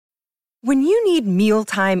When you need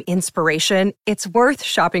mealtime inspiration, it's worth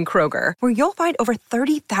shopping Kroger, where you'll find over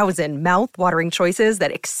 30,000 mouth-watering choices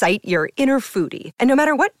that excite your inner foodie. And no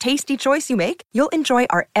matter what tasty choice you make, you'll enjoy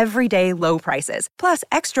our everyday low prices, plus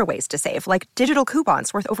extra ways to save, like digital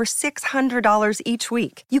coupons worth over $600 each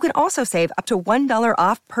week. You can also save up to $1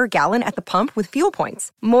 off per gallon at the pump with fuel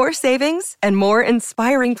points. More savings and more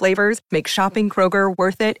inspiring flavors make shopping Kroger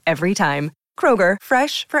worth it every time. Kroger,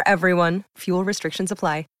 fresh for everyone. Fuel restrictions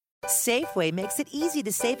apply. Safeway makes it easy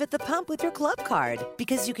to save at the pump with your club card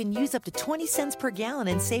because you can use up to 20 cents per gallon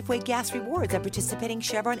in Safeway gas rewards at participating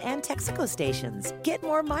Chevron and Texaco stations. Get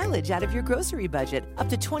more mileage out of your grocery budget, up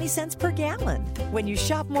to 20 cents per gallon. When you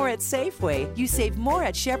shop more at Safeway, you save more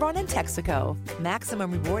at Chevron and Texaco.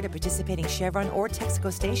 Maximum reward at participating Chevron or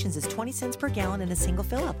Texaco stations is 20 cents per gallon in a single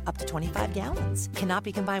fill-up, up to 25 gallons. Cannot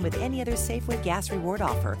be combined with any other Safeway gas reward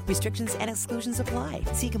offer. Restrictions and exclusions apply.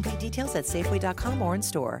 See complete details at Safeway.com or in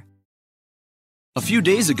store. A few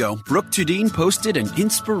days ago, Brooke Tudine posted an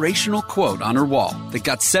inspirational quote on her wall that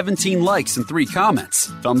got 17 likes and 3 comments.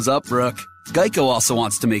 Thumbs up, Brooke. Geico also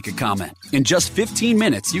wants to make a comment. In just 15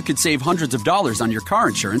 minutes, you could save hundreds of dollars on your car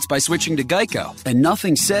insurance by switching to Geico. And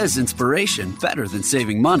nothing says inspiration better than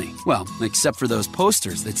saving money. Well, except for those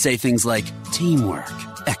posters that say things like teamwork,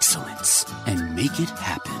 excellence, and make it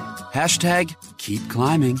happen. Hashtag keep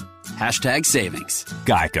climbing. Hashtag savings.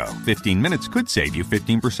 Geico. 15 minutes could save you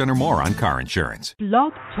 15% or more on car insurance.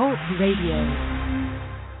 Blog Talk Radio.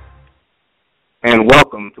 And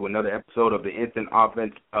welcome to another episode of the Instant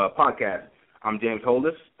Offense podcast. I'm James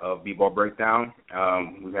Hollis of B-Ball Breakdown.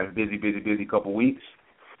 We've had a busy couple weeks.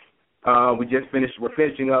 We're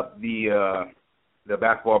finishing up the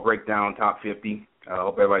basketball breakdown top 50. I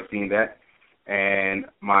hope everybody's seen that. And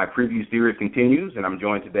my preview series continues, and I'm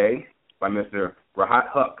joined today by Mr. Rahat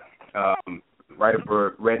Huq, writer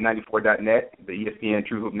for Red94.net, the ESPN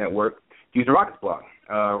True Hoop Network. He's the Rockets blog.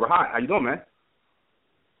 Rahat, how you doing, man?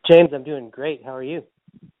 James, I'm doing great. How are you?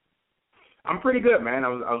 I'm pretty good, man. I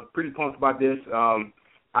was pretty pumped about this.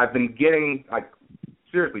 I've been getting,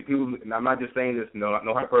 seriously, people, and I'm not just saying this, no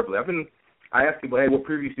hyperbole. I ask people, hey, what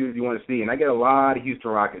preview series do you want to see? And I get a lot of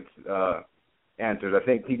Houston Rockets answers. I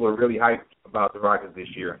think people are really hyped about the Rockets this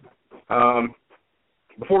year.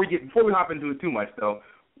 Before we hop into it too much, though,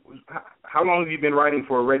 how long have you been writing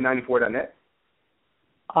for Red94.net?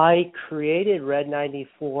 I created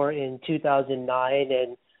Red94 in 2009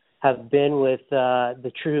 and have been with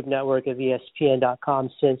the True Hoop Network of ESPN.com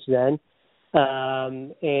since then.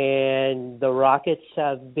 And the Rockets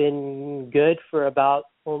have been good for about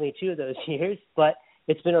only 2 of those years, but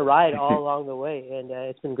it's been a ride all along the way, and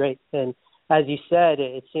it's been great. And as you said,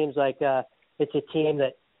 it seems like it's a team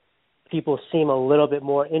that people seem a little bit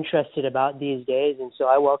more interested about these days, and so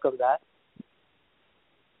I welcome that.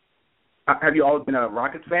 Have you always been a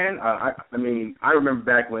Rockets fan? I remember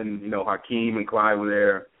back when, Hakeem and Clyde were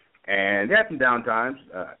there, and they had some down times.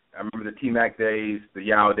 I remember the T-Mac days, the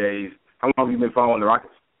Yao days. How long have you been following the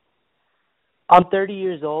Rockets? I'm 30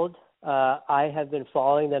 years old. I have been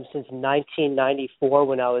following them since 1994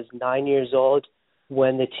 when I was 9 years old,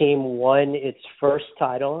 when the team won its first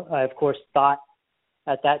title. I, of course, thought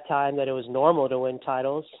at that time that it was normal to win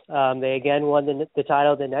titles. They again won the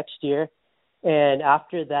title the next year. And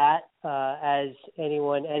after that, as any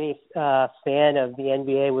fan of the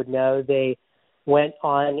NBA would know, they went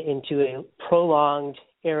on into a prolonged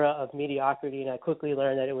era of mediocrity, and I quickly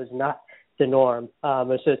learned that it was not the norm.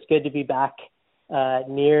 So it's good to be back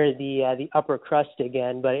near the upper crust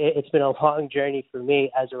again, but it's been a long journey for me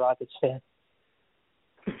as a Rockets fan.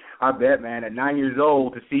 I bet, man. At 9 years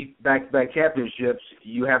old, to see back-to-back championships,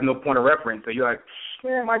 you have no point of reference. So you're like,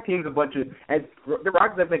 man, my team's a bunch of – and the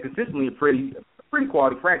Rockets have been consistently a pretty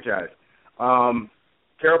quality franchise.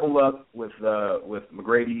 Terrible luck with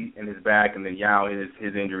McGrady and his back, and then Yao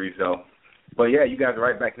his injury. So, but yeah, you guys are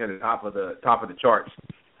right back near the top of the charts.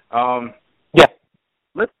 Yeah.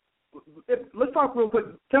 Let's talk real quick.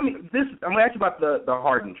 Tell me this. I'm gonna ask you about the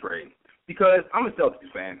Harden trade because I'm a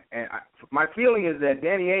Celtics fan, and my feeling is that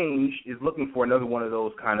Danny Ainge is looking for another one of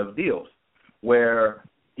those kind of deals where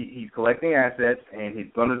he's collecting assets and he's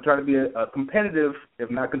going to try to be a competitive, if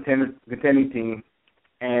not contending team,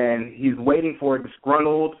 and he's waiting for a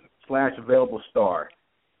disgruntled / available star.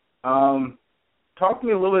 Talk to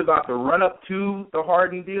me a little bit about the run-up to the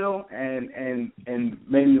Harden deal and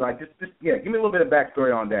maybe just give me a little bit of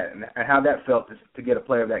backstory on that and how that felt to get a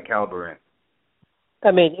player of that caliber in. I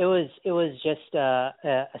mean, it was just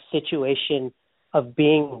a situation of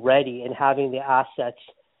being ready and having the assets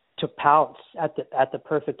to pounce at the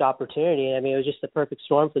perfect opportunity. I mean, it was just the perfect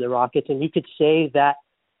storm for the Rockets, and you could say that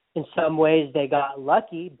in some ways they got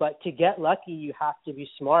lucky, but to get lucky, you have to be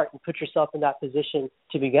smart and put yourself in that position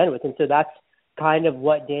to begin with. And so that's kind of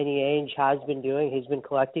what Danny Ainge has been doing. He's been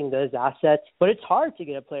collecting those assets, but it's hard to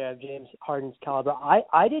get a player of James Harden's caliber.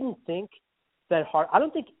 I didn't think that I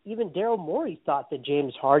don't think even Daryl Morey thought that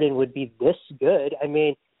James Harden would be this good. I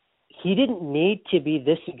mean, he didn't need to be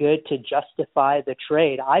this good to justify the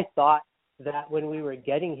trade. I thought that when we were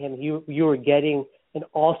getting him, you were getting an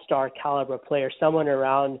all-star caliber player, someone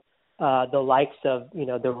around the likes of,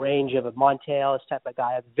 the range of a Monte Ellis type of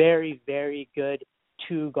guy, a very, very good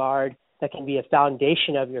two-guard that can be a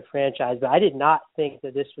foundation of your franchise. But I did not think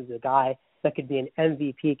that this was a guy that could be an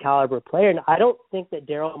MVP caliber player. And I don't think that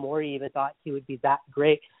Daryl Morey even thought he would be that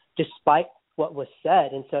great, despite what was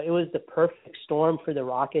said. And so it was the perfect storm for the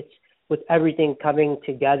Rockets with everything coming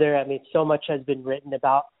together. I mean, so much has been written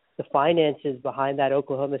about the finances behind that.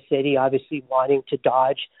 Oklahoma City obviously wanting to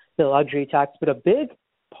dodge the luxury tax. But a big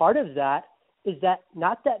part of that is that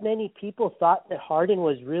not that many people thought that Harden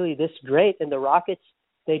was really this great. And the Rockets,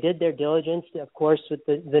 they did their diligence, of course, with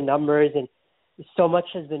the numbers. And so much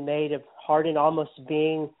has been made of Harden almost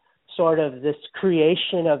being sort of this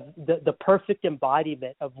creation of the perfect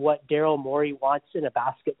embodiment of what Daryl Morey wants in a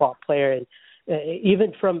basketball player. And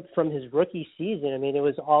even from his rookie season, I mean, it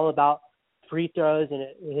was all about free throws and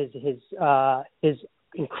his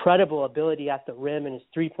incredible ability at the rim and his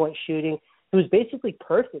three-point shooting. It was basically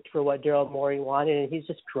perfect for what Daryl Morey wanted, and he's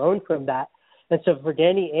just grown from that. And so for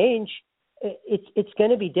Danny Ainge, it's going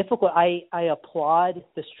to be difficult. I applaud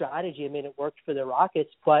the strategy. I mean, it worked for the Rockets,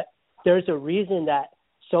 but there's a reason that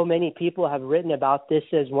so many people have written about this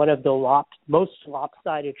as one of the most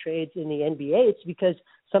lopsided trades in the NBA. It's because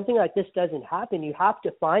something like this doesn't happen. You have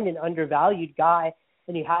to find an undervalued guy,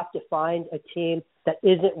 and you have to find a team that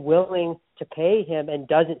isn't willing to pay him and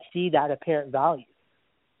doesn't see that apparent value.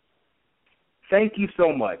 Thank you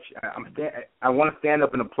so much. I want to stand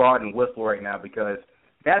up and applaud and whistle right now because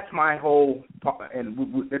that's my whole – and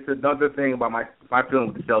it's another thing about my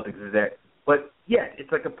feeling with the Celtics is that – but, yeah,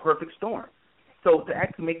 it's like a perfect storm. So to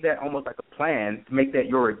actually make that almost like a plan, to make that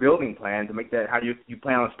your rebuilding plan, to make that how you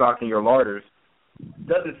plan on stocking your larders,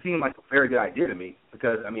 doesn't seem like a very good idea to me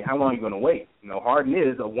because, I mean, how long are you going to wait? Harden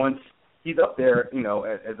is once he's up there,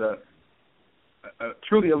 as a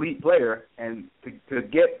truly elite player, and to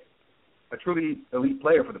get a truly elite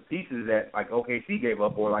player for the pieces that like OKC gave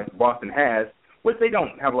up or like Boston has, which they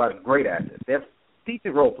don't have a lot of great assets. They have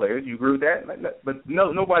decent role players. You agree with that? But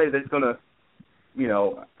nobody that's going to,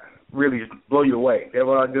 really just blow you away. They have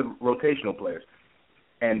a lot of good rotational players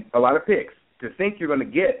and a lot of picks. To think you're going to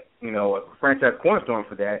get, a franchise cornerstone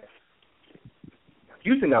for that,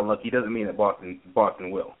 Houston got lucky doesn't mean that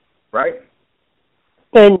Boston will, right?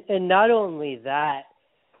 And not only that,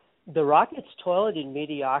 the Rockets toiled in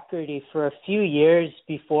mediocrity for a few years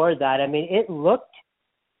before that. I mean, it looked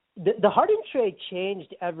the Harden trade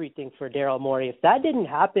changed everything for Daryl Morey. If that didn't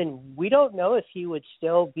happen, we don't know if he would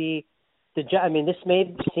still be this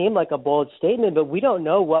may seem like a bold statement, but we don't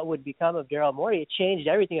know what would become of Daryl Morey. It changed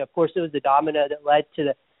everything. Of course, it was the domino that led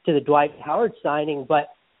to the Dwight Howard signing. But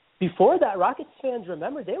before that, Rockets fans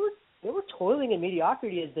remember they were toiling in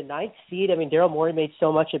mediocrity as the 9th seed. I mean, Daryl Morey made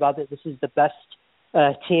so much about that. This is the best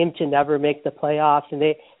team to never make the playoffs, and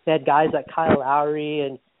they had guys like Kyle Lowry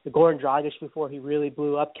and Goran Dragic before he really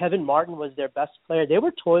blew up. Kevin Martin was their best player. They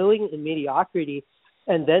were toiling in mediocrity,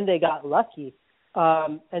 and then they got lucky.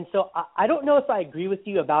 And so I don't know if I agree with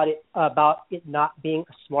you about it not being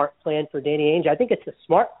a smart plan for Danny Ainge. I think it's a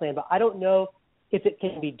smart plan, but I don't know if it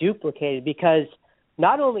can be duplicated because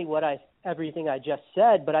not only everything I just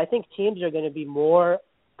said, but I think teams are going to be more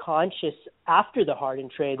conscious after the Harden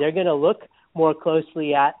trade. They're going to look more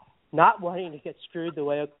closely at not wanting to get screwed the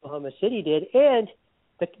way Oklahoma City did, and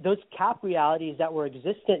those cap realities that were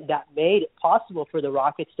existent that made it possible for the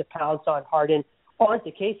Rockets to pounce on Harden aren't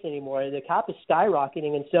the case anymore. The cap is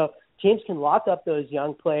skyrocketing, and so teams can lock up those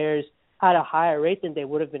young players at a higher rate than they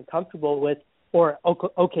would have been comfortable with, or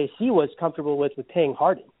OKC was comfortable with paying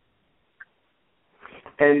Harden.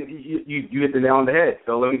 And you hit the nail on the head.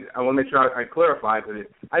 So I want to make sure I clarify because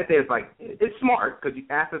I say it's smart because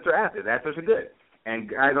assets are assets. Assets are good, and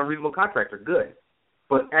guys on reasonable contracts are good.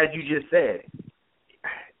 But as you just said,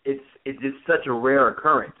 it's just such a rare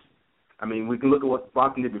occurrence. I mean, we can look at what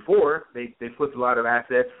Boston did before. They flipped a lot of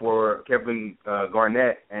assets for Kevin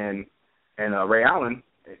Garnett and Ray Allen.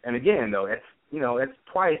 And again, though, that's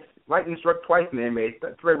twice. Lightning struck twice in the NBA.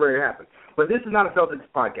 That's very rare to happen. But this is not a Celtics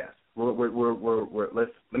podcast. Let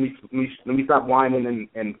me stop whining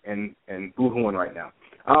and boo-hooing right now.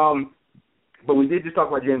 But we did just talk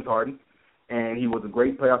about James Harden, and he was a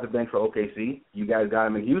great player off the bench for OKC. You guys got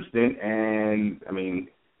him in Houston, and I mean,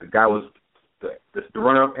 The guy was the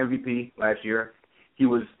runner-up MVP last year. He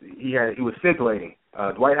was scintillating.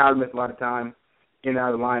 Dwight Howard missed a lot of time in and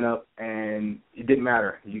out of the lineup, and it didn't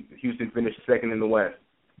matter. Houston finished second in the West.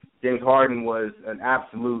 James Harden was an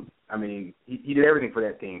absolute. I mean, he did everything for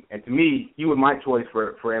that team. And to me, he was my choice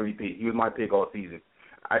for MVP. He was my pick all season.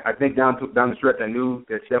 I think down the stretch, I knew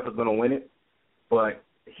that Steph was going to win it, but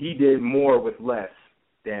he did more with less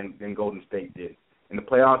than Golden State did. In the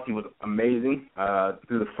playoffs, he was amazing.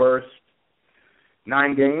 Through the first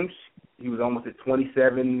 9 games, he was almost at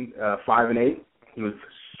 27, 5-8. He was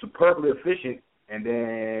superbly efficient, and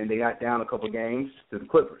then they got down a couple games to the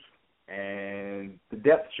Clippers, and the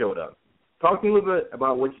depth showed up. Talk to me a little bit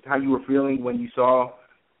about how you were feeling when you saw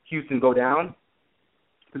Houston go down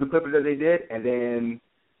to the Clippers as they did, and then,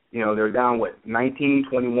 they're down,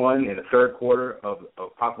 19-21 in the third quarter of a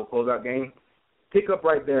possible closeout game. Pick up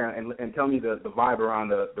right there and tell me the vibe around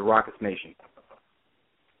the Rockets Nation.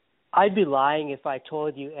 I'd be lying if I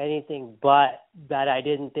told you anything but that I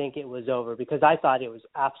didn't think it was over, because I thought it was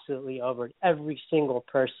absolutely over. Every single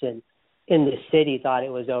person in the city thought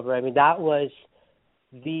it was over. I mean, that was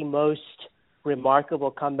the most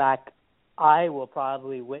remarkable comeback I will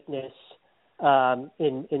probably witness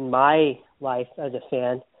in my life as a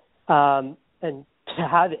fan. And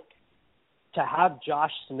to have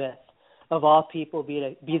Josh Smith, of all people,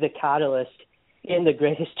 be the catalyst in the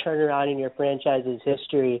greatest turnaround in your franchise's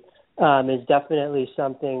history is definitely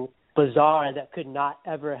something bizarre that could not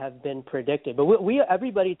ever have been predicted. But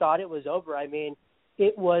everybody thought it was over. I mean,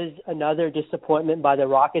 it was another disappointment by the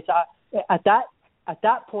Rockets. At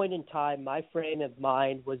that point in time, my frame of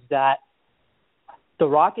mind was that the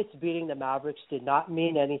Rockets beating the Mavericks did not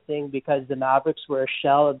mean anything, because the Mavericks were a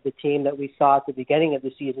shell of the team that we saw at the beginning of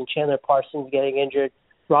the season. Chandler Parsons getting injured,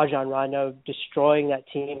 Rajon Rondo destroying that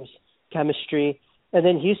team's chemistry, and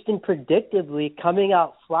then Houston predictably coming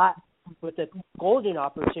out flat with a golden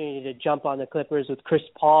opportunity to jump on the Clippers with Chris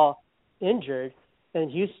Paul injured, and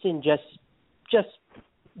Houston just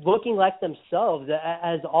looking like themselves,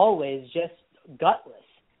 as always, just gutless.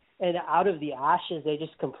 And out of the ashes, they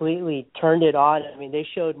just completely turned it on. I mean, they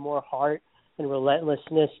showed more heart and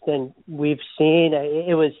relentlessness than we've seen.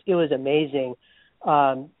 It was amazing,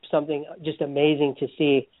 something just amazing to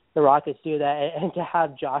see the Rockets do that, and to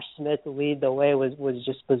have Josh Smith lead the way was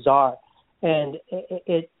just bizarre. And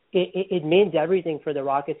it means everything for the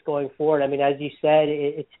Rockets going forward. I mean, as you said,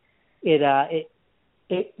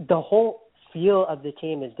 the whole feel of the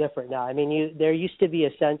team is different now. I mean, there used to be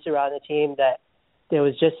a sense around the team that it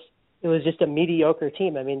was just a mediocre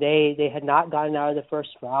team. I mean, they had not gotten out of the first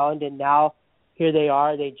round, and now here they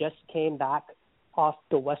are. They just came back off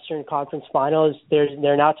the Western Conference Finals.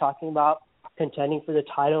 They're now talking about contending for the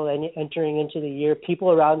title and entering into the year.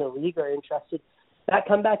 People around the league are interested. That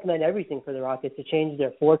comeback meant everything for the Rockets. It changed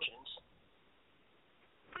their fortunes.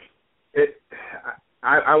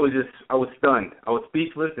 I was stunned. I was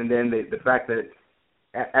speechless, and then the fact that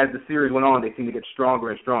as the series went on, they seemed to get stronger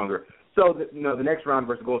and stronger. So the next round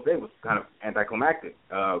versus Golden State was kind of anticlimactic.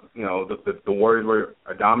 The Warriors were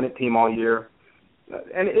a dominant team all year,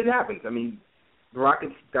 and it happens. I mean, the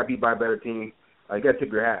Rockets got beat by a better team. You got to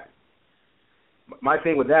tip your hat. My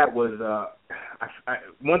thing with that was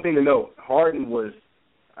one thing to note. Harden was,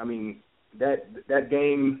 I mean, that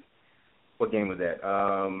game. What game was that?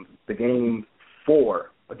 The game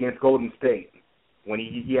 4 against Golden State, when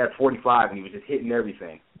he had 45 and he was just hitting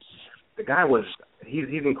everything. The guy was he's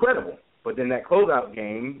incredible. But then that closeout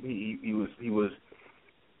game, he was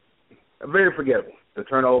very forgettable. The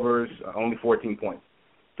turnovers, only 14 points.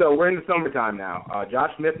 So we're in the summertime now.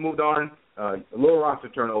 Josh Smith moved on, a little roster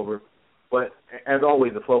turnover, but as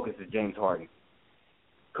always, the focus is James Harden.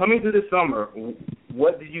 Coming to the summer,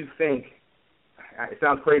 what did you think? It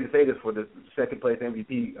sounds crazy to say this for the second place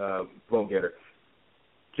MVP vote getter.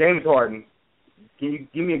 James Harden, can you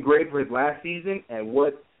give me a grade for his last season, and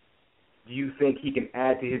what do you think he can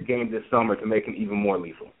add to his game this summer to make him even more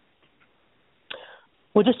lethal?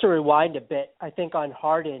 Well, just to rewind a bit, I think on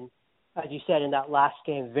Harden, as you said in that last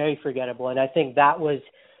game, very forgettable. And I think that was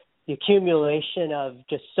the accumulation of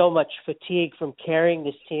just so much fatigue from carrying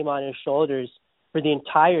this team on his shoulders for the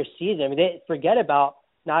entire season. I mean, they forget about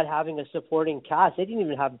not having a supporting cast. They didn't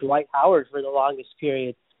even have Dwight Howard for the longest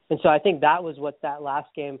period. And so I think that was what that last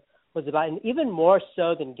game was about. And even more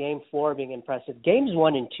so than Game 4 being impressive, Games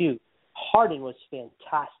 1 and 2, Harden was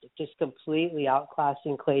fantastic, just completely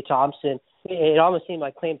outclassing Klay Thompson. It almost seemed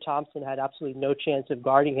like Klay Thompson had absolutely no chance of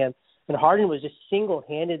guarding him. And Harden was just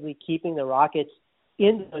single-handedly keeping the Rockets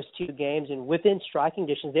in those 2 games and within striking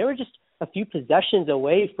distance. They were just a few possessions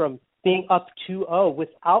away from being up 2-0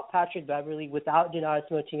 without Patrick Beverley, without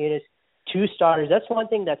Donatas Martinez, two starters. That's one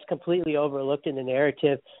thing that's completely overlooked in the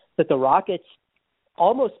narrative, that the Rockets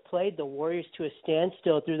almost played the Warriors to a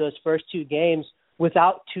standstill through those first two games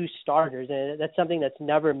without two starters, and that's something that's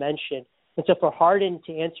never mentioned. And so for Harden,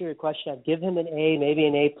 to answer your question, I'd give him an A, maybe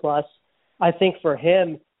an A+. I think for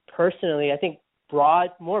him personally, I think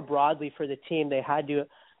more broadly for the team, they had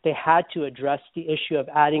to address the issue of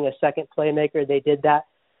adding a second playmaker. They did that.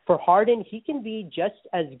 For Harden, he can be just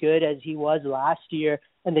as good as he was last year,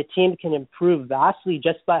 and the team can improve vastly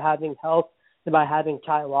just by having health and by having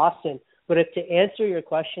Ty Lawson. But if to answer your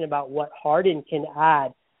question about what Harden can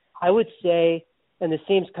add, I would say, and this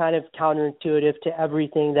seems kind of counterintuitive to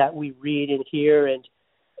everything that we read and hear and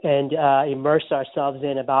immerse ourselves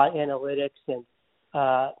in about analytics and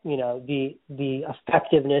the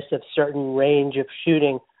effectiveness of certain range of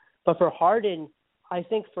shooting. But for Harden, I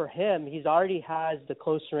think for him, he's already has the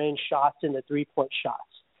close range shots and the 3-point shots.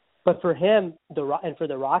 But for him and for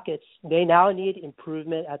the Rockets, they now need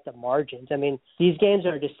improvement at the margins. I mean, these games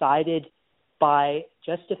are decided by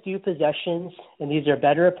just a few possessions, and these are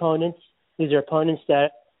better opponents. These are opponents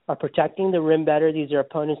that are protecting the rim better. These are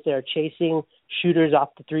opponents that are chasing shooters off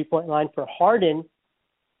the 3-point line. For Harden,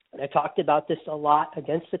 and I talked about this a lot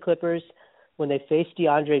against the Clippers when they faced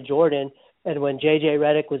DeAndre Jordan and when J.J.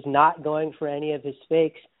 Redick was not going for any of his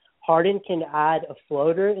fakes, Harden can add a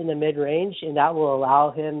floater in the mid-range, and that will allow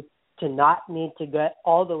him to not need to get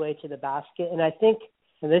all the way to the basket. And I think,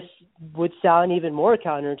 and this would sound even more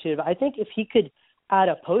counterintuitive, I think if he could add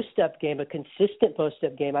a post-up game, a consistent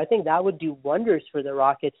post-up game, I think that would do wonders for the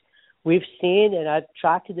Rockets. We've seen, and I've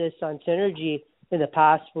tracked this on Synergy in the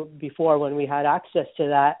past before when we had access to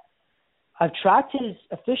that, I've tracked his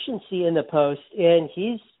efficiency in the post, and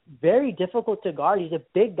he's very difficult to guard. He's a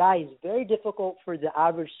big guy. He's very difficult for the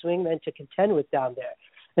average swingman to contend with down there.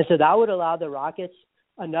 And so that would allow the Rockets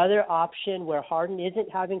another option where Harden isn't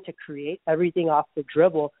having to create everything off the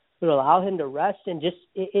dribble. It would allow him to rest, and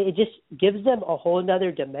it just gives them a whole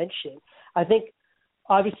other dimension. I think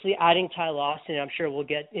obviously adding Ty Lawson, I'm sure we'll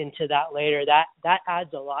get into that later, that adds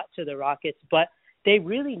a lot to the Rockets, but they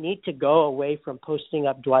really need to go away from posting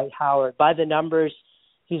up Dwight Howard. By the numbers,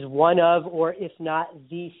 he's one of, or if not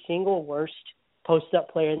the single worst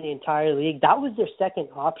post-up player in the entire league. That was their second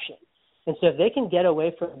option. And so if they can get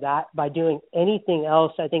away from that by doing anything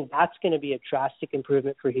else, I think that's going to be a drastic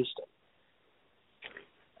improvement for Houston.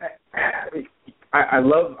 I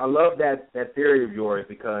love that theory of yours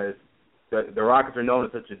because the Rockets are known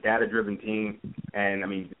as such a data-driven team, and I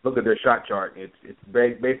mean, look at their shot chart. It's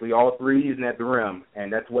basically all threes and at the rim,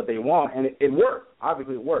 and that's what they want, and it worked.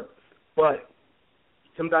 Obviously, it worked, but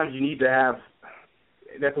sometimes you need to have.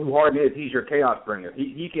 That's who Harden is. He's your chaos bringer.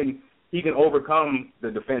 He can overcome the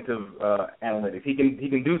defensive analytics. He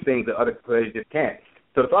can do things that other players just can't.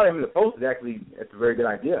 So to throw him in the post is actually a very good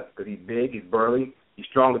idea because he's big, he's burly, he's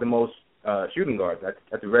stronger than most shooting guards.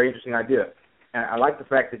 That's a very interesting idea. And I like the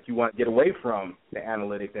fact that you want to get away from the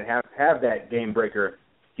analytics and have that game breaker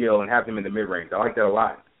skill and have him in the mid range. I like that a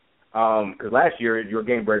lot. Because last year your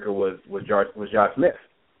game breaker was Josh Smith.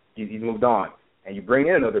 He's moved on, and you bring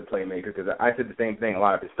in another playmaker. Because I said the same thing a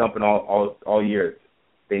lot. I've been stumping all year.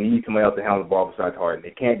 They need somebody else to handle the ball besides Harden.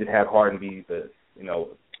 They can't just have Harden be the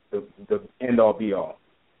end all be all.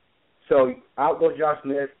 So out goes Josh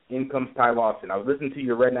Smith. In comes Ty Lawson. I was listening to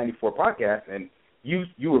your Red 94 podcast, and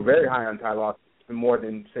you were very high on Ty Lawson, more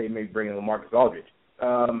than, say, maybe bringing LaMarcus Aldridge.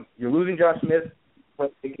 You're losing Josh Smith,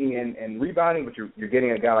 playmaking and rebounding, but you're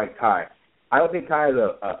getting a guy like Ty. I don't think Ty is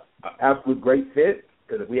a absolute great fit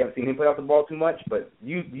because we haven't seen him play off the ball too much, but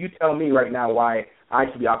you tell me right now why I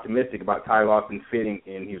should be optimistic about Ty Lawson fitting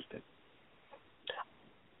in Houston.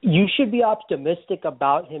 You should be optimistic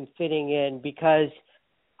about him fitting in because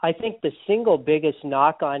I think the single biggest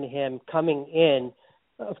knock on him coming in,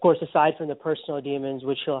 of course, aside from the personal demons,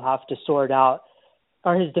 which he'll have to sort out,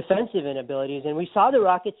 are his defensive inabilities. And we saw the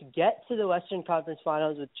Rockets get to the Western Conference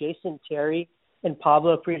Finals with Jason Terry and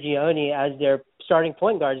Pablo Prigioni as their starting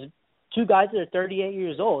point guards, two guys that are 38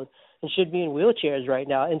 years old and should be in wheelchairs right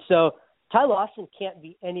now. And so Ty Lawson can't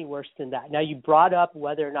be any worse than that. Now, you brought up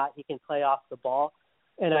whether or not he can play off the ball,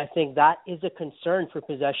 and I think that is a concern for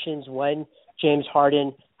possessions when James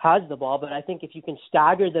Harden has the ball. But I think if you can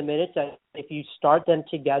stagger the minutes, if you start them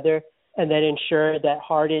together and then ensure that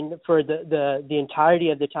Harden, for the entirety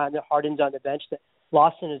of the time that Harden's on the bench, that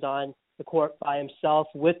Lawson is on the court by himself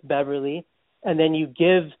with Beverly, and then you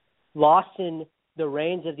give Lawson the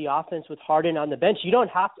reins of the offense with Harden on the bench, you don't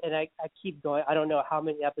have to, and I keep going, I don't know how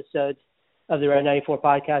many episodes of the Red 94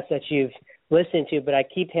 podcast that you've listened to, but I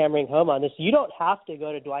keep hammering home on this. You don't have to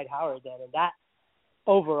go to Dwight Howard then, and that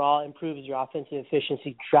overall improves your offensive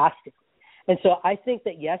efficiency drastically. And so I think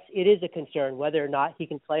that, yes, it is a concern whether or not he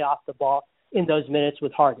can play off the ball in those minutes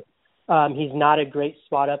with Harden. He's not a great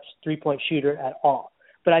spot-up three-point shooter at all.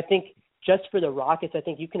 But I think just for the Rockets, I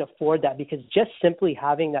think you can afford that because just simply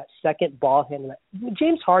having that second ball handler,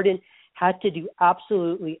 James Harden had to do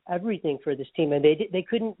absolutely everything for this team, and they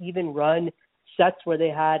couldn't even run sets where they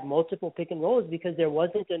had multiple pick and rolls because there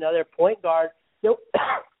wasn't another point guard. There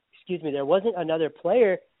wasn't another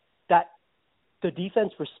player that the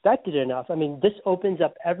defense respected enough. I mean, this opens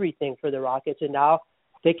up everything for the Rockets, and now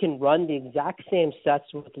they can run the exact same sets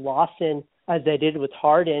with Lawson as they did with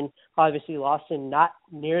Harden. Obviously, Lawson not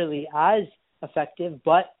nearly as effective,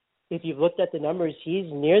 but if you've looked at the numbers, he's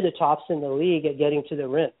near the tops in the league at getting to the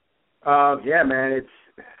rim. Yeah, man,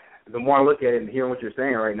 it's the more I look at it and hearing what you're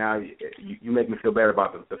saying right now, you make me feel better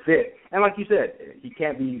about the fit. And like you said, he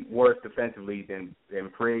can't be worse defensively than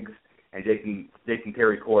Priggs and Jason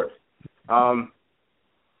Terry's corpse.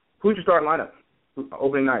 Who's your starting lineup?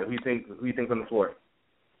 Opening night, who you think on the floor?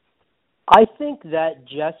 I think that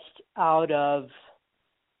just out of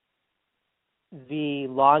the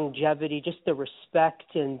longevity, just the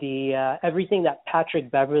respect and the everything that Patrick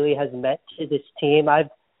Beverley has meant to this team, I've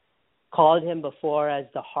called him before as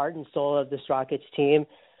the heart and soul of this Rockets team.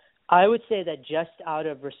 I would say that just out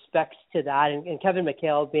of respect to that, and Kevin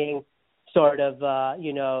McHale being sort of,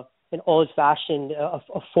 an old-fashioned, a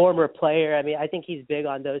former player, I mean, I think he's big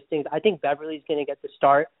on those things. I think Beverly's going to get the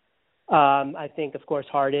start. I think, of course,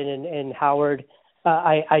 Harden and Howard.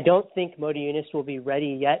 I don't think Modiunas will be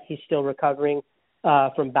ready yet. He's still recovering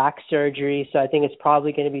from back surgery, so I think it's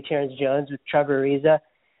probably going to be Terrence Jones with Trevor Ariza.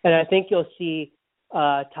 And I think you'll see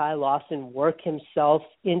Ty Lawson work himself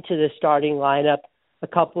into the starting lineup a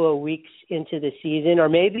couple of weeks into the season. Or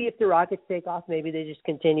maybe if the Rockets take off, maybe they just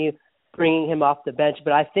continue bringing him off the bench.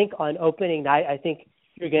 But I think on opening night, I think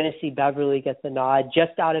you're going to see Beverly get the nod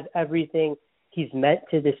just out of everything he's meant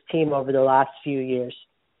to this team over the last few years.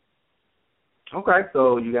 Okay,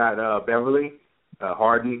 so you got Beverly,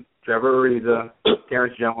 Harden, Trevor Ariza,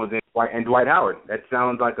 Terrence Jones, and Dwight Howard. That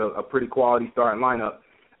sounds like a pretty quality starting lineup.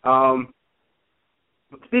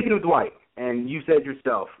 Speaking of Dwight, and you said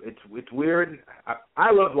yourself, it's weird.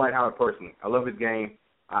 I love Dwight Howard personally. I love his game.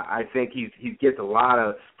 I think he gets a lot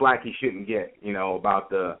of flack he shouldn't get,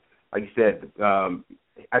 about like you said,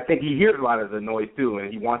 I think he hears a lot of the noise too,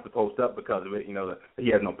 and he wants to post up because of it.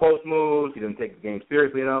 He has no post moves. He doesn't take the game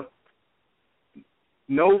seriously enough.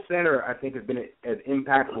 No center, I think, has been as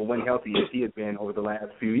impactful when healthy as he has been over the last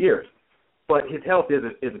few years. But his health is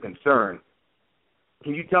a concern.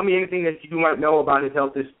 Can you tell me anything that you might know about his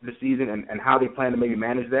health this season and how they plan to maybe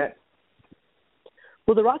manage that?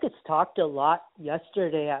 Well, the Rockets talked a lot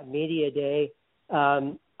yesterday at Media Day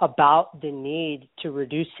about the need to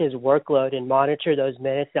reduce his workload and monitor those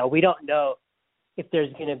minutes. Now, we don't know if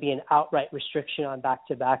there's going to be an outright restriction on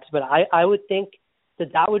back-to-backs, but I would think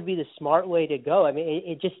that would be the smart way to go. I mean,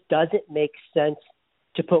 it just doesn't make sense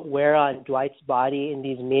to put wear on Dwight's body in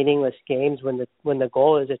these meaningless games when the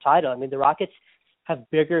goal is a title. I mean, the Rockets have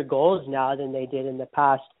bigger goals now than they did in the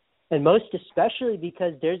past, and most especially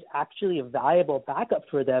because there's actually a valuable backup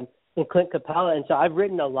for them in Clint Capella. And so I've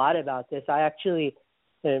written a lot about this. I actually,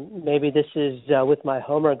 and maybe this is with my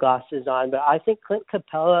Homer glasses on, but I think Clint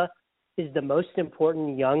Capella is the most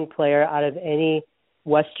important young player out of any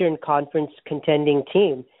Western Conference contending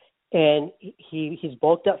team. And he's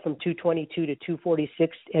bulked up from 222 to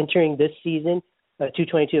 246 entering this season.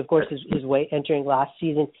 222, of course, is his weight entering last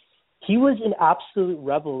season. He was an absolute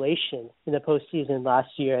revelation in the postseason last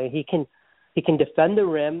year. And he can defend the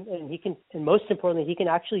rim, and most importantly, he can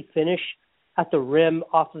actually finish at the rim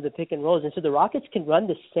off of the pick and rolls. And so the Rockets can run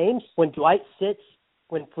the same when Dwight sits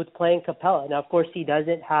with playing Capella. Now, of course, he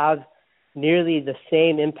doesn't have nearly the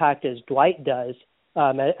same impact as Dwight does.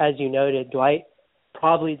 As you noted, Dwight,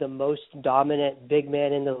 probably the most dominant big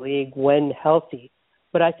man in the league when healthy.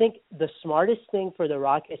 But I think the smartest thing for the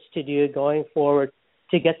Rockets to do going forward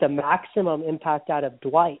to get the maximum impact out of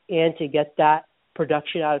Dwight and to get that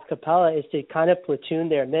production out of Capella is to kind of platoon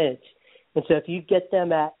their minutes. And so if you get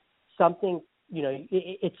them at something,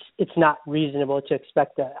 it's not reasonable to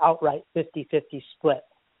expect an outright 50-50 split.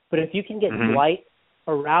 But if you can get Dwight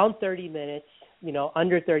around 30 minutes,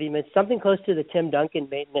 under 30 minutes, something close to the Tim Duncan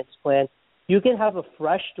maintenance plan, you can have a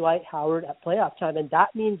fresh Dwight Howard at playoff time, and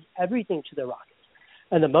that means everything to the Rockets.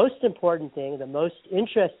 And the most important thing, the most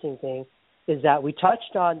interesting thing, is that we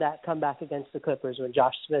touched on that comeback against the Clippers when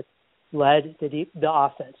Josh Smith led the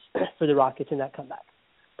offense for the Rockets in that comeback.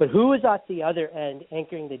 But who was at the other end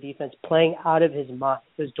anchoring the defense, playing out of his mind?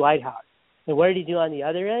 It was Dwight Howard. And what did he do on the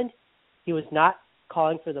other end? He was not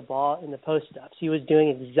calling for the ball in the post-ups. He was doing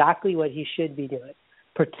exactly what he should be doing,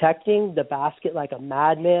 protecting the basket like a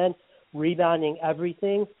madman, rebounding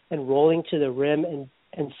everything, and rolling to the rim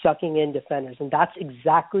and sucking in defenders. And that's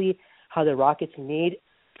exactly how the Rockets need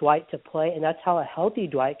Dwight to play, and that's how a healthy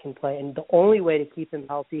Dwight can play. And the only way to keep him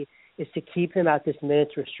healthy is to keep him at this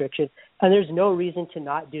minutes restriction. And there's no reason to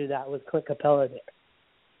not do that with Clint Capella there.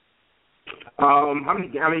 How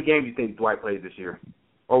many games do you think Dwight plays this year?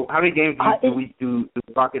 Or how many games do the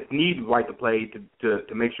Rockets need Dwight to play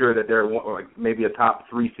to make sure that they're maybe a top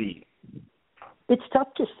 3 seed? It's tough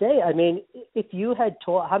to say. I mean, if you had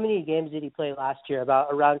told – how many games did he play last year?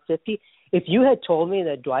 Around 50? If you had told me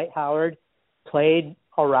that Dwight Howard played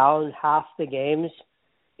around half the games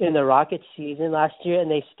in the Rockets season last year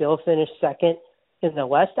and they still finished second in the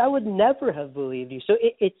West, I would never have believed you. So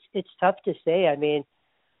it's tough to say. I mean,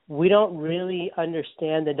 we don't really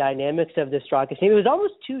understand the dynamics of this Rockets team. It was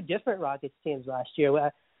almost 2 different Rockets teams last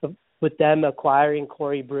year with them acquiring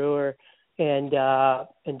Corey Brewer and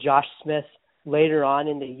Josh Smith later on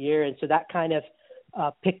in the year. And so that kind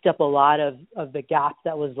of picked up a lot of the gap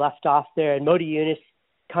that was left off there. And Modi Yunus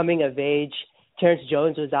coming of age, Terrence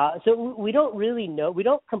Jones was out. So we don't really know. We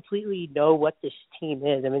don't completely know what this team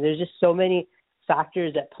is. I mean, there's just so many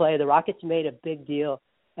factors at play. The Rockets made a big deal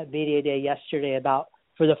at Media Day yesterday about,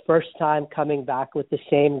 for the first time, coming back with the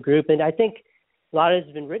same group. And I think a lot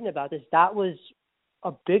has been written about this. That was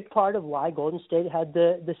a big part of why Golden State had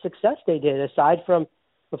the success they did. Aside from,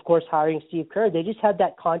 of course, hiring Steve Kerr, they just had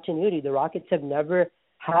that continuity. The Rockets have never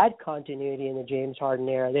had continuity in the James Harden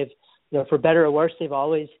era. They've, for better or worse, they've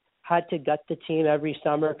always had to gut the team every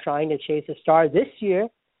summer trying to chase a star. This year,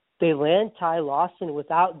 they land Ty Lawson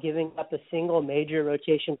without giving up a single major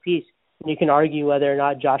rotation piece. And you can argue whether or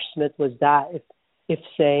not Josh Smith was that, if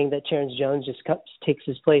saying that Terrence Jones just takes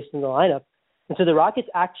his place in the lineup. And so the Rockets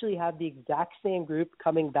actually have the exact same group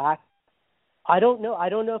coming back. I don't know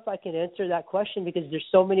if I can answer that question because there's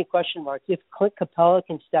so many question marks. If Clint Capella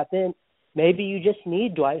can step in, maybe you just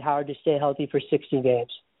need Dwight Howard to stay healthy for 60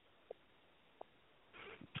 games.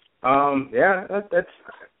 Yeah,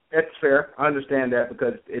 that's fair. I understand that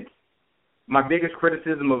because it's my biggest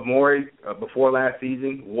criticism of Morey before last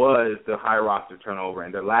season was the high roster turnover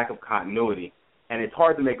and the lack of continuity. And it's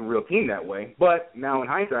hard to make a real team that way. But now in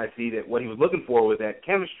hindsight, I see that what he was looking for was that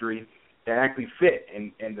chemistry that actually fit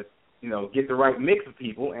and get the right mix of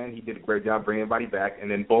people. And he did a great job bringing everybody back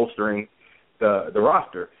and then bolstering the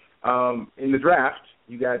roster. In the draft,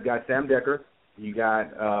 you guys got Sam Dekker, you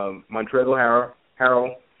got Montrezl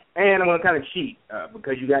Harrell, and I'm going to kind of cheat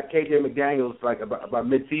because you got KJ McDaniels like about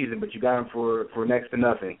mid-season, but you got him for next to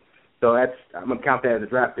nothing. So I'm going to count that as a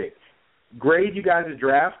draft pick. Grade you guys'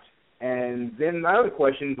 draft. And then my other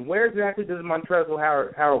question, where exactly does Montrezl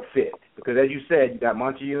Harrell fit? Because as you said, you got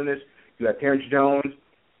Monty Eunice, you got Terrence Jones,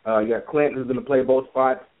 you got Clint who's going to play both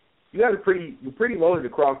spots. You guys are pretty loaded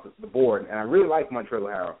across the board, and I really like Montrezl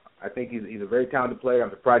Harrell. I think he's a very talented player. I'm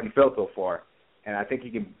surprised he fell so far, and I think he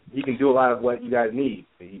can do a lot of what you guys need.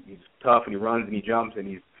 He's tough and he runs and he jumps and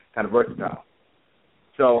he's kind of versatile.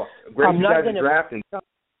 So great you guys draft. And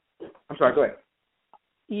I'm sorry, go ahead.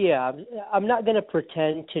 Yeah, I'm not going to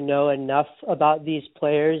pretend to know enough about these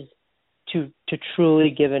players to truly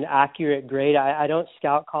give an accurate grade. I don't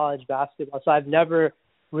scout college basketball, so I've never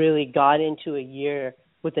really gone into a year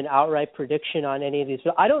with an outright prediction on any of these.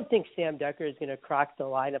 But I don't think Sam Dekker is going to crack the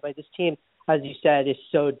lineup. This team, as you said, is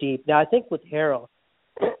so deep. Now, I think with Harrell,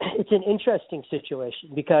 it's an interesting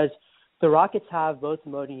situation because the Rockets have both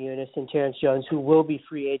Modi Yunus and Terrence Jones who will be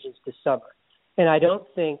free agents this summer. And I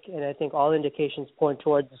think all indications point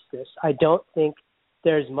towards this, I don't think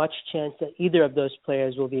there's much chance that either of those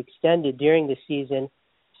players will be extended during the season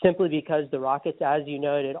simply because the Rockets, as you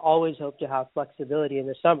noted, always hope to have flexibility in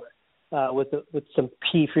the summer with some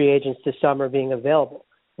key free agents this summer being available.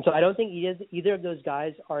 And so I don't think either of those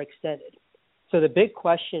guys are extended. So the big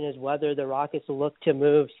question is whether the Rockets look to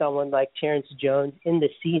move someone like Terrence Jones in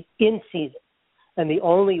season. And the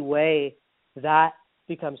only way that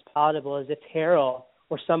becomes palatable is if Harrell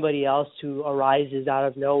or somebody else who arises out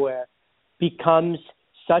of nowhere becomes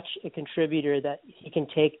such a contributor that he can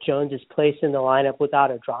take Jones's place in the lineup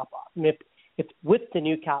without a drop-off. I mean, if with the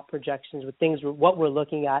new cap projections, with what we're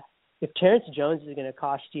looking at, if Terrence Jones is going to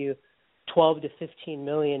cost you $12 to $15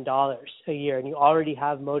 million a year and you already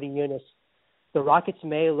have Modi Yunus, the Rockets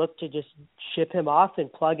may look to just ship him off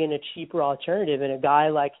and plug in a cheaper alternative in a guy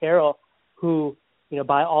like Harrell who,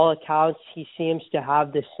 by all accounts, he seems to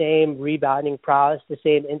have the same rebounding prowess, the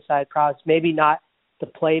same inside prowess, maybe not the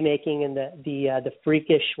playmaking and the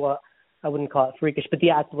freakish, well, I wouldn't call it freakish, but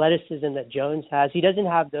the athleticism that Jones has. He doesn't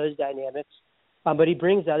have those dynamics, but he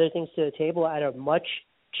brings other things to the table at a much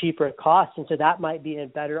cheaper cost, and so that might be a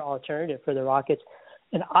better alternative for the Rockets.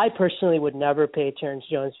 And I personally would never pay Terrence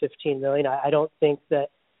Jones $15 million. I don't think that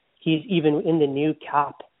he's even in the new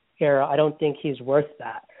cap era. I don't think he's worth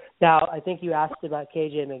that. Now, I think you asked about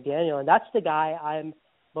KJ McDaniel, and that's the guy I'm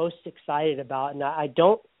most excited about. And I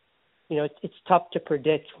don't, it's tough to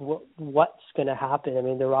predict what's going to happen. I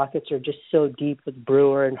mean, the Rockets are just so deep with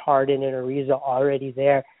Brewer and Harden and Ariza already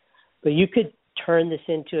there. But you could turn this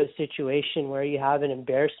into a situation where you have an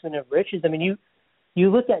embarrassment of riches. I mean,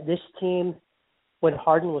 you look at this team when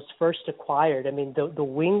Harden was first acquired. I mean, the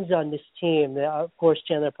wings on this team, of course,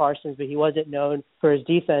 Chandler Parsons, but he wasn't known for his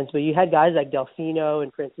defense. But you had guys like Delfino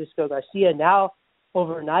and Francisco Garcia. Now,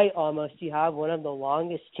 overnight almost, you have one of the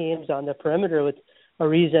longest teams on the perimeter with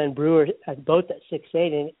Ariza and Brewer both at 6'8".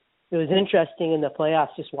 And it was interesting in the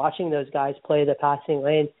playoffs just watching those guys play the passing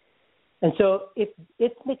lane. And so if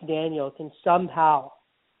McDaniel can somehow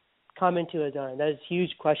come into his own, there's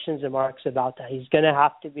huge questions and marks about that. He's going to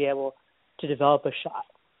have to be able to develop a shot.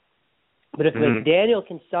 But if McDaniel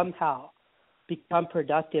can somehow become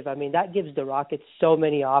productive, I mean, that gives the Rockets so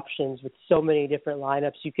many options with so many different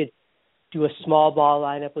lineups. You could do a small ball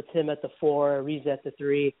lineup with him at the 4, Ariza at the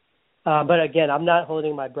 3. But again, I'm not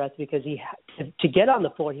holding my breath because to get on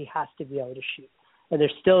the floor, he has to be able to shoot. And there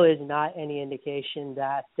still is not any indication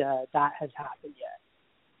that that has happened yet.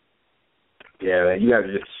 Yeah, man, you guys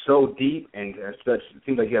are just so deep, and such. It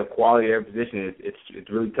seems like you have quality at every position. It's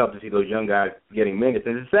really tough to see those young guys getting minutes,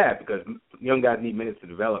 and it's sad because young guys need minutes to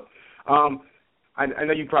develop. I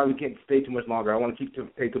know you probably can't stay too much longer. I want to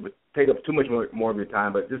take up too much more of your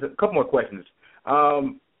time, but just a couple more questions.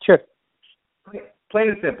 Sure. Plain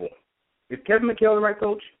and simple. Is Kevin McHale the right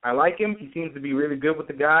coach? I like him. He seems to be really good with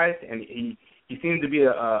the guys, and he seems to be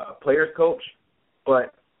a player's coach.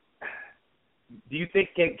 But do you think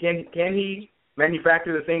can he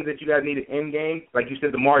manufacture the things that you guys need in game? Like you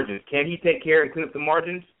said, the margins. Can he take care and clean up the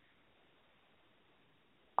margins?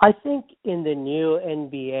 I think in the new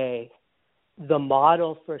NBA, the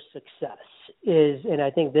model for success is, and I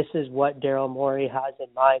think this is what Daryl Morey has in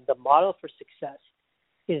mind, the model for success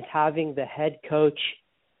is having the head coach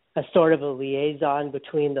as sort of a liaison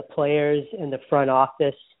between the players and the front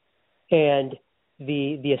office and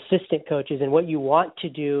the assistant coaches. And what you want to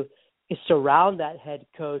do is surround that head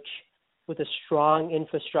coach with a strong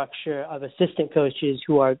infrastructure of assistant coaches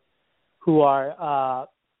who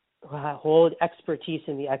hold expertise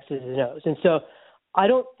in the X's and O's. And so I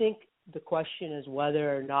don't think the question is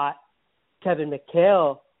whether or not Kevin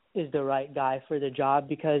McHale is the right guy for the job,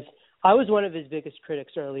 because I was one of his biggest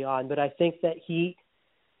critics early on, but I think that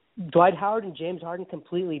Dwight Howard and James Harden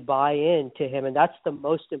completely buy into him, and that's the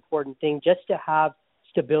most important thing, just to have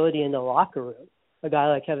stability in the locker room. A guy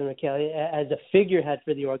like Kevin McHale as a figurehead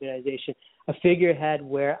for the organization, a figurehead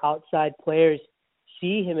where outside players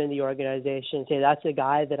see him in the organization and say, that's a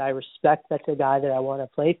guy that I respect, that's a guy that I want to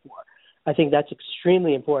play for. I think that's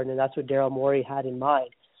extremely important, and that's what Daryl Morey had in mind.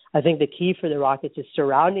 I think the key for the Rockets is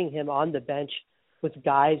surrounding him on the bench with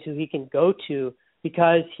guys who he can go to,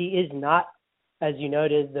 because he is not, as you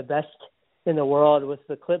noted, the best in the world with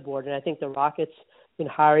the clipboard. And I think the Rockets, in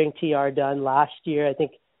hiring T.R. Dunn last year, I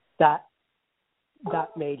think that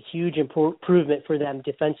made huge improvement for them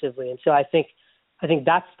defensively. And so I think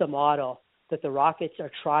that's the model that the Rockets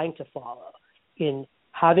are trying to follow, in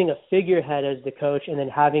having a figurehead as the coach and then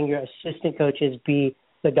having your assistant coaches be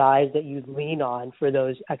the guys that you lean on for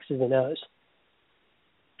those X's and O's.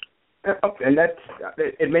 And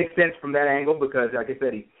it makes sense from that angle because, like I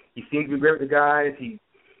said, he seems to be great with the guys. He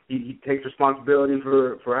takes responsibility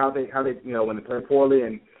for how they when they play poorly,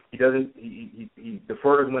 and he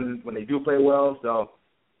defers when they do play well. So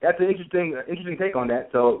that's an interesting take on that.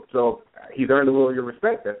 So he's earned a little of your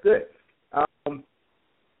respect. That's good.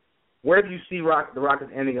 Where do you see the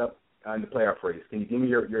Rockets ending up in the playoff race? Can you give me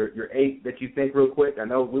your 8 that you think real quick? I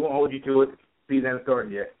know we won't hold you to it. Season hasn't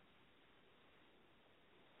started yet.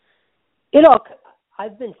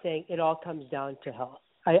 I've been saying it all comes down to health.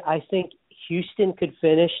 I think Houston could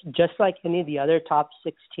finish just like any of the other top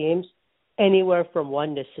 6 teams, anywhere from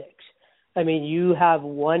 1 to 6. I mean, you have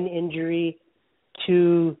one injury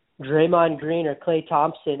to Draymond Green or Klay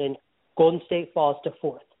Thompson, and Golden State falls to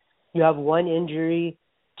 4th. You have one injury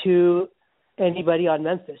to anybody on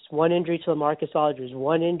Memphis, one injury to LaMarcus Aldridge,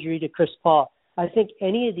 one injury to Chris Paul. I think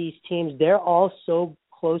any of these teams, they're all so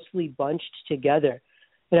closely bunched together.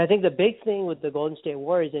 And I think the big thing with the Golden State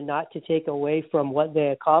Warriors, and not to take away from what they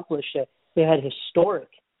accomplished, they had historic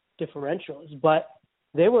differentials, but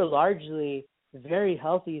they were largely very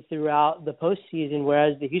healthy throughout the postseason,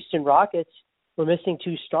 whereas the Houston Rockets were missing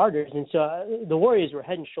 2 starters. And so the Warriors were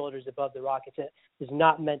head and shoulders above the Rockets. It was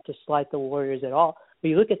not meant to slight the Warriors at all. But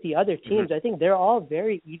you look at the other teams, I think they're all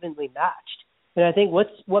very evenly matched. And I think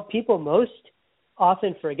what people most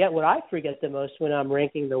often forget, what I forget the most when I'm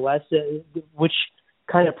ranking the West, which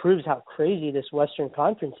kind of proves how crazy this Western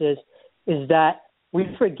Conference is that we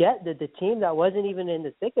forget that the team that wasn't even in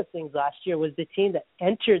the thick of things last year was the team that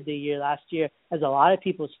entered the year last year as a lot of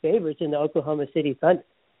people's favorites in the Oklahoma City Thunder.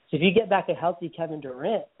 So if you get back a healthy Kevin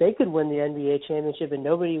Durant, they could win the NBA championship and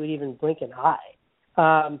nobody would even blink an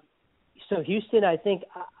eye. So Houston, I think,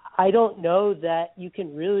 I don't know that you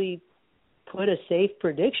can really put a safe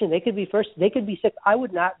prediction. They could be first. They could be sixth. I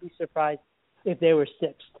would not be surprised if they were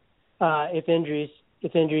sixth. If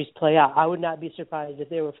injuries play out, I would not be surprised if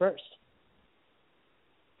they were first.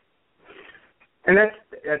 And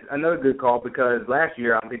that's another good call because last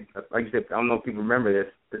year, I think, like you said, I don't know if people remember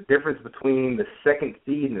this, the difference between the second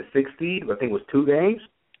seed and the sixth seed, I think, was 2 games.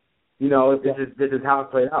 This is how it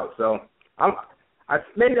played out. So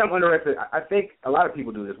maybe I'm underestimating. I think a lot of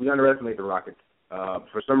people do this. We underestimate the Rockets.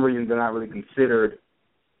 For some reason, they're not really considered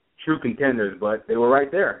true contenders, but they were right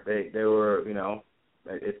there. They were,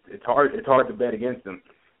 it's hard to bet against them.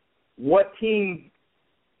 What team?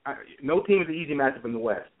 No team is an easy matchup in the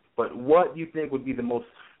West. But what do you think would be the most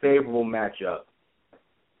favorable matchup?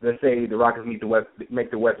 Let's say the Rockets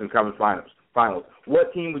make the Western Conference Finals.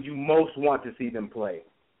 What team would you most want to see them play?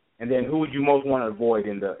 And then who would you most want to avoid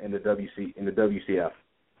in the WCF?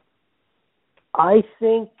 I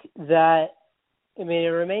think that it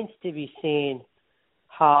remains to be seen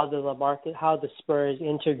how the Spurs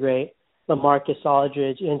integrate LaMarcus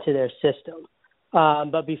Aldridge into their system.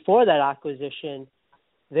 But before that acquisition,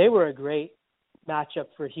 they were a great matchup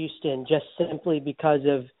for Houston just simply because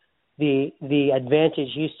of the advantage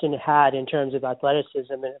Houston had in terms of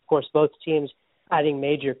athleticism, and of course both teams adding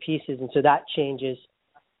major pieces, and so that changes.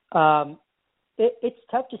 It's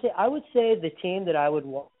tough to say. I would say the team that I would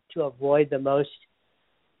want to avoid the most,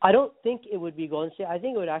 I don't think it would be Golden State. I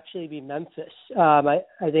think it would actually be Memphis. I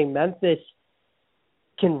think Memphis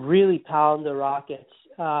can really pound the Rockets,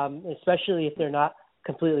 especially if they're not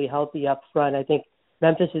completely healthy up front. I think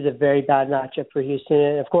Memphis is a very bad matchup for Houston.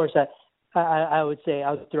 And, of course, I would say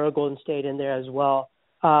I would throw Golden State in there as well.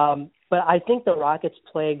 But I think the Rockets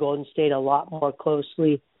play Golden State a lot more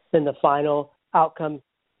closely than the final outcome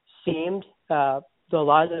seemed. A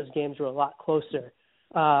lot of those games were a lot closer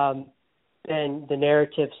than the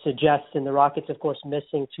narrative suggests, and the Rockets, of course,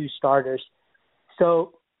 missing 2 starters.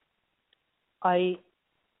 So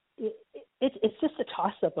it's just a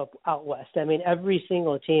toss-up out west. Every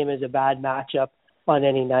single team is a bad matchup on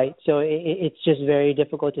any night. So it's just very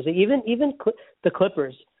difficult to say. Even the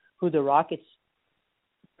Clippers, who the Rockets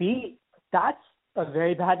beat, that's a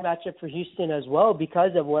very bad matchup for Houston as well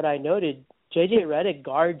because of what I noted. J.J. Redick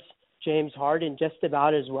guards James Harden just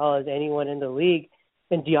about as well as anyone in the league.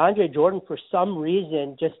 And DeAndre Jordan, for some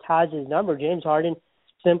reason, just has his number. James Harden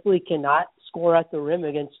simply cannot score at the rim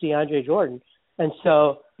against DeAndre Jordan. And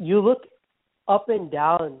so you look up and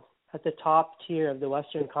down at the top tier of the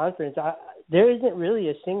Western Conference, there isn't really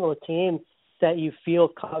a single team that you feel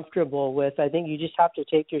comfortable with. I think you just have to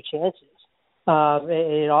take your chances.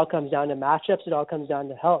 It all comes down to matchups. It all comes down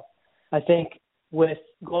to health. I think with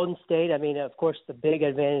Golden State, of course, the big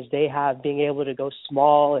advantage they have being able to go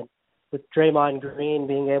small, and with Draymond Green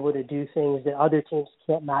being able to do things that other teams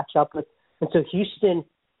can't match up with. And so Houston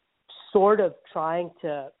sort of trying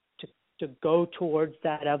to go towards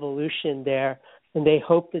that evolution there, and they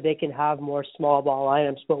hope that they can have more small ball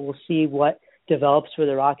lineups, but we'll see what develops for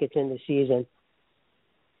the Rockets in the season.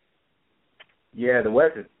 Yeah, the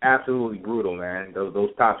West is absolutely brutal, man. Those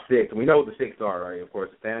top 6. We know what the 6 are, right? Of course,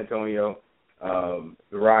 San Antonio,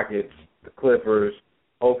 the Rockets, the Clippers,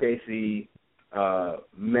 OKC,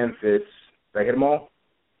 Memphis. Did I hit them all?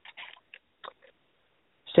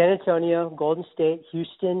 San Antonio, Golden State,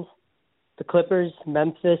 Houston, the Clippers,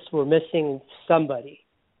 Memphis. We're missing somebody.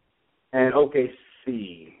 And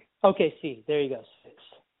OKC. OKC. There you go. 6.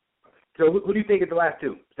 So who do you think is the last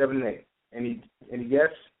 2, 7 and 8? Any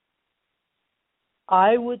guess?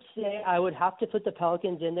 I would say I would have to put the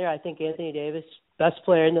Pelicans in there. I think Anthony Davis, best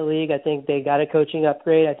player in the league. I think they got a coaching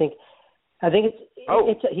upgrade. I think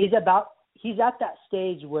he's at that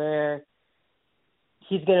stage where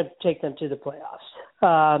he's going to take them to the playoffs,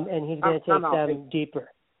 and he's going to take them deeper.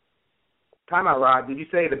 Time out, Rod. Did you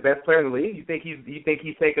say the best player in the league? You think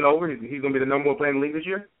he's taking over? He's going to be the number 1 player in the league this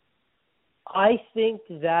year? I think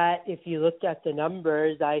that if you looked at the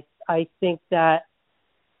numbers, I think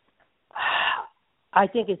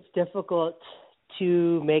it's difficult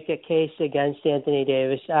to make a case against Anthony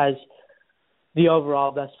Davis as the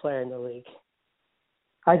overall best player in the league.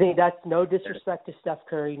 I think that's no disrespect to Steph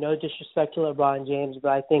Curry, no disrespect to LeBron James,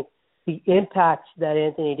 but I think the impact that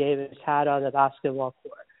Anthony Davis had on the basketball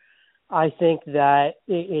court I think that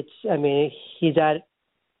he's at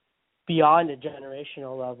beyond a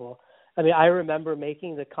generational level. I mean, I remember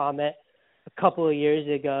making the comment a couple of years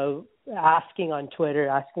ago, asking on Twitter,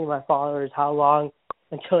 asking my followers how long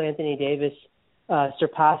until Anthony Davis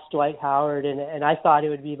surpassed Dwight Howard, and I thought it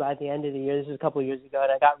would be by the end of the year. This was a couple of years ago,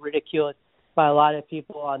 and I got ridiculed by a lot of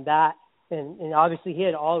people on that. And obviously he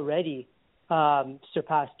had already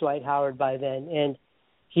surpassed Dwight Howard by then, and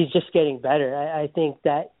he's just getting better. I think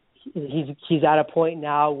that he's at a point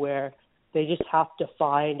now where they just have to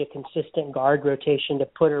find a consistent guard rotation to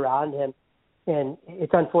put around him. And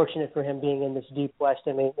it's unfortunate for him being in this deep West.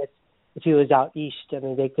 I mean, if he was out East, I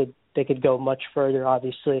mean, they could go much further,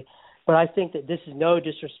 obviously. But I think that this is no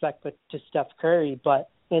disrespect to Steph Curry, but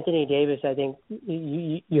Anthony Davis, I think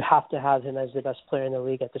you have to have him as the best player in the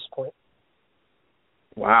league at this point.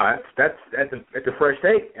 Wow, that's a fresh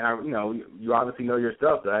take, and you obviously know your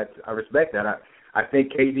stuff. So I respect that. I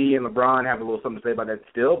think KD and LeBron have a little something to say about that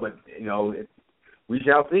still, but we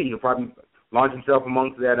shall see. He'll probably launch himself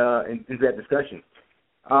amongst that into that discussion.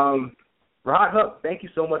 Rahat Huq, thank you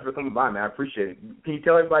so much for coming by, man. I appreciate it. Can you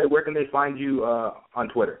tell everybody where can they find you on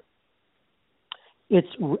Twitter?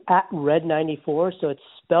 It's at Red94, so it's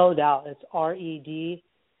spelled out. It's RED,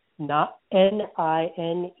 not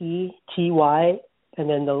NINETY, and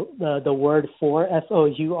then the word for,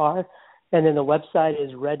 FOUR, and then the website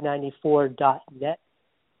is red94.net.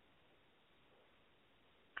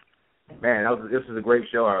 Man, this was a great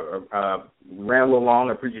show. We ran a little long.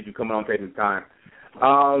 I appreciate you coming on, taking the time.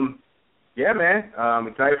 Yeah, man, I'm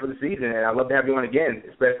excited for the season, and I'd love to have you on again,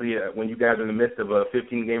 especially when you guys are in the midst of a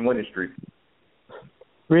 15-game winning streak.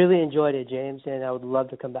 Really enjoyed it, James, and I would love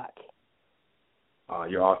to come back. Oh,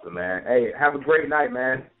 you're awesome, man. Hey, have a great night,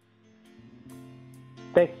 man.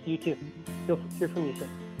 Thanks, you too. Hear from you soon.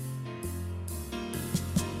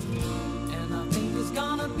 And I think it's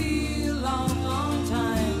gonna be a long, long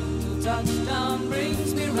time till touchdown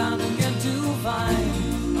brings me round again to find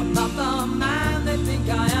I'm not the man they think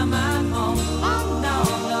I am at home. Oh, no,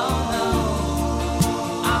 no, no.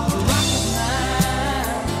 I'm a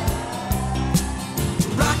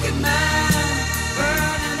rocket man,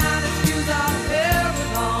 burning out his fuse out there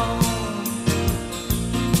alone.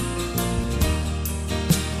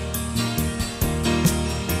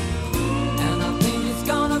 And I think it's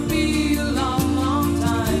gonna be a long, long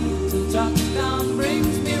time till touchdown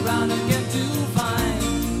brings me round again to find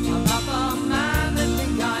I'm not the man they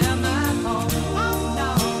think I am at home. Oh,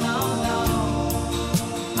 no, no,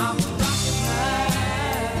 no. I'm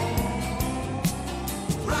a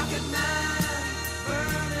rocket man,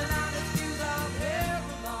 burning out his fuse out there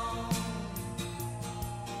alone.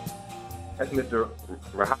 That's Mr.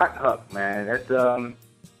 Rahat Huq, man. That's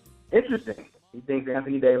interesting. He thinks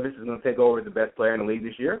Anthony Davis is going to take over as the best player in the league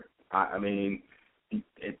this year. I mean,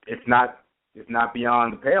 it's not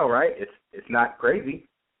beyond the pale, right? It's not crazy.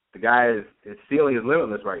 The guy his ceiling is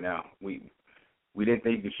limitless right now. We didn't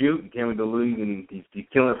think he could shoot. He came into the league and he's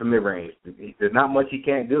killing it from mid range. There's not much he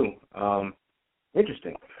can't do.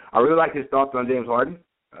 Interesting. I really like his thoughts on James Harden.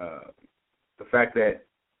 The fact that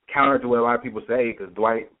counter to what a lot of people say, because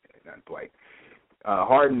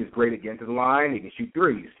Harden is great at getting to the line. He can shoot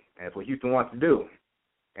threes. That's what Houston wants to do.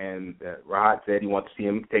 And Rahat said he wants to see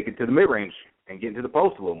him take it to the mid-range and get into the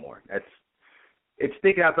post a little more. It's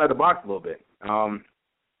thinking outside the box a little bit.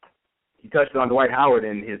 He touched on Dwight Howard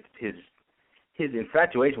and his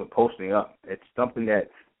infatuation with posting up. It's something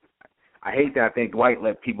that I hate that I think Dwight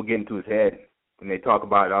let people get into his head when they talk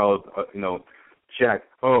about, Shaq,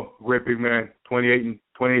 great big man, 28 and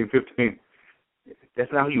 15.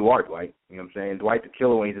 That's not who you are, Dwight. You know what I'm saying? Dwight's a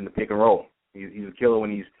killer when he's in the pick and roll. He's a killer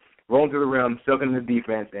when he's rolling to the rim, sucking the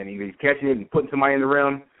defense, and he's catching it and putting somebody in the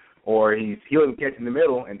rim, or he's healing catch in the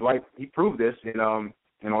middle. And Dwight, he proved this in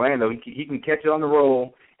Orlando. He can catch it on the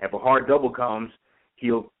roll. If a hard double comes,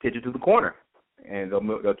 he'll pitch it to the corner, and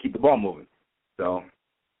they'll keep the ball moving. So,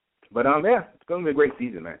 but yeah, it's going to be a great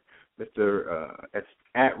season, man. It's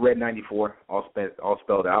at Red94, all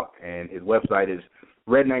spelled out, and his website is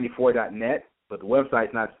red94.net. But the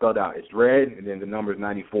website's not spelled out. It's red, and then the number is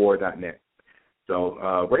 94.net. So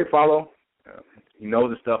great follow. He knows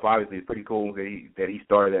the stuff, obviously. It's pretty cool that he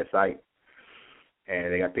started that site,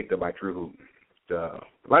 and they got picked up by True Hoop. A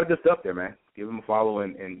lot of good stuff there, man. Give him a follow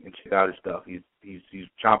and check out his stuff. He's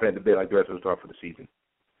chomping at the bit like the rest of us are for the season.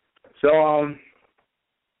 So,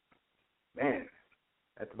 man,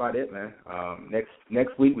 that's about it, man.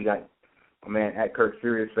 Next week we got my man at Kirk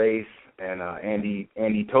Furious Face and Andy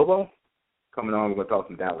Tobo coming on. We're going to talk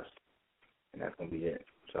some Dallas, and that's going to be it.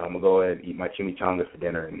 So I'm going to go ahead and eat my chimichangas for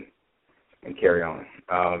dinner and carry on.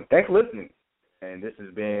 Thanks for listening. And this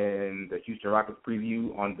has been the Houston Rockets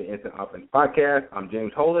preview on the Instant Offense podcast. I'm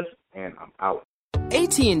James Hollis, and I'm out.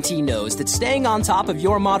 AT&T knows that staying on top of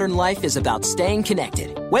your modern life is about staying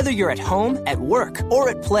connected. Whether you're at home, at work, or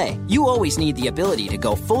at play, you always need the ability to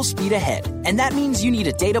go full speed ahead. And that means you need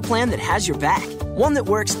a data plan that has your back. One that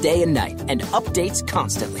works day and night and updates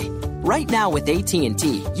constantly. Right now with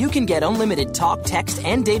AT&T, you can get unlimited talk, text,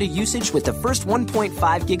 and data usage with the first 1.5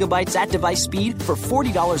 gigabytes at device speed for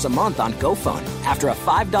 $40 a month on GoPhone. After a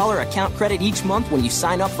 $5 account credit each month when you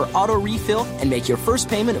sign up for auto refill and make your first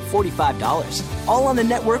payment of $45. All on the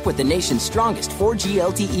network with the nation's strongest 4G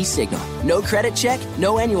LTE signal. No credit check,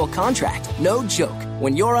 no annual contract, no joke.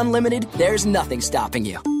 When you're unlimited, there's nothing stopping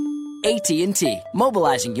you. AT&T,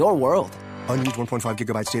 mobilizing your world. Unused 1.5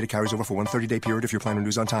 gigabytes data carries over for one 30-day period if your plan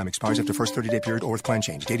renews on time. Expires after first 30-day period or with plan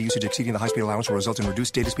change. Data usage exceeding the high-speed allowance will result in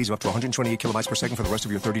reduced data speeds of up to 128 kilobytes per second for the rest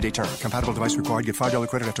of your 30-day term. Compatible device required. Get $5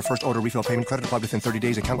 credit after first order refill payment. Credit applied within 30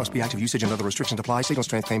 days. Account must be active. Usage and other restrictions apply. Signal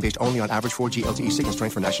strength claim based only on average 4G LTE signal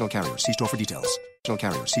strength for national carriers. See store for details. National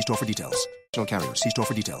carriers. See store for details. National carriers. See store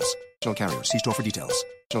for details. National carriers. See store for details.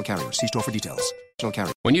 National carriers. See store for details. National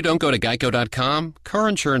carriers. When you don't go to Geico.com, car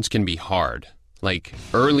insurance can be hard. Like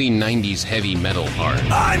early 90s heavy metal hard.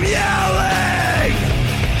 I'm yelling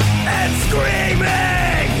and screaming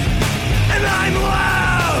and I'm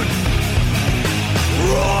loud.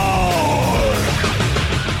 Roar!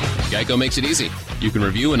 Geico makes it easy. You can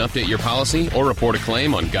review and update your policy or report a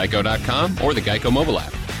claim on Geico.com or the Geico mobile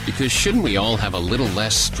app. Because shouldn't we all have a little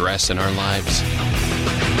less stress in our lives?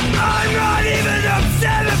 I'm not even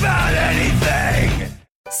upset about anything!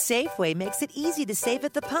 Safeway makes it easy to save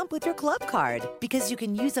at the pump with your club card because you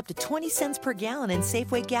can use up to 20 cents per gallon in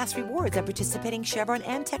Safeway gas rewards at participating Chevron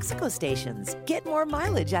and Texaco stations. Get more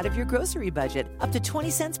mileage out of your grocery budget, up to 20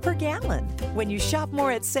 cents per gallon. When you shop more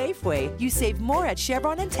at Safeway, you save more at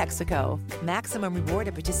Chevron and Texaco. Maximum reward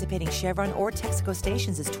at participating Chevron or Texaco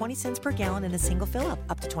stations is 20 cents per gallon in a single fill-up,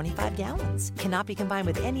 up to 25 gallons. Cannot be combined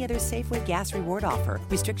with any other Safeway gas reward offer.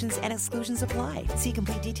 Restrictions and exclusions apply. See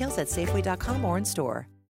complete details at Safeway.com or in store.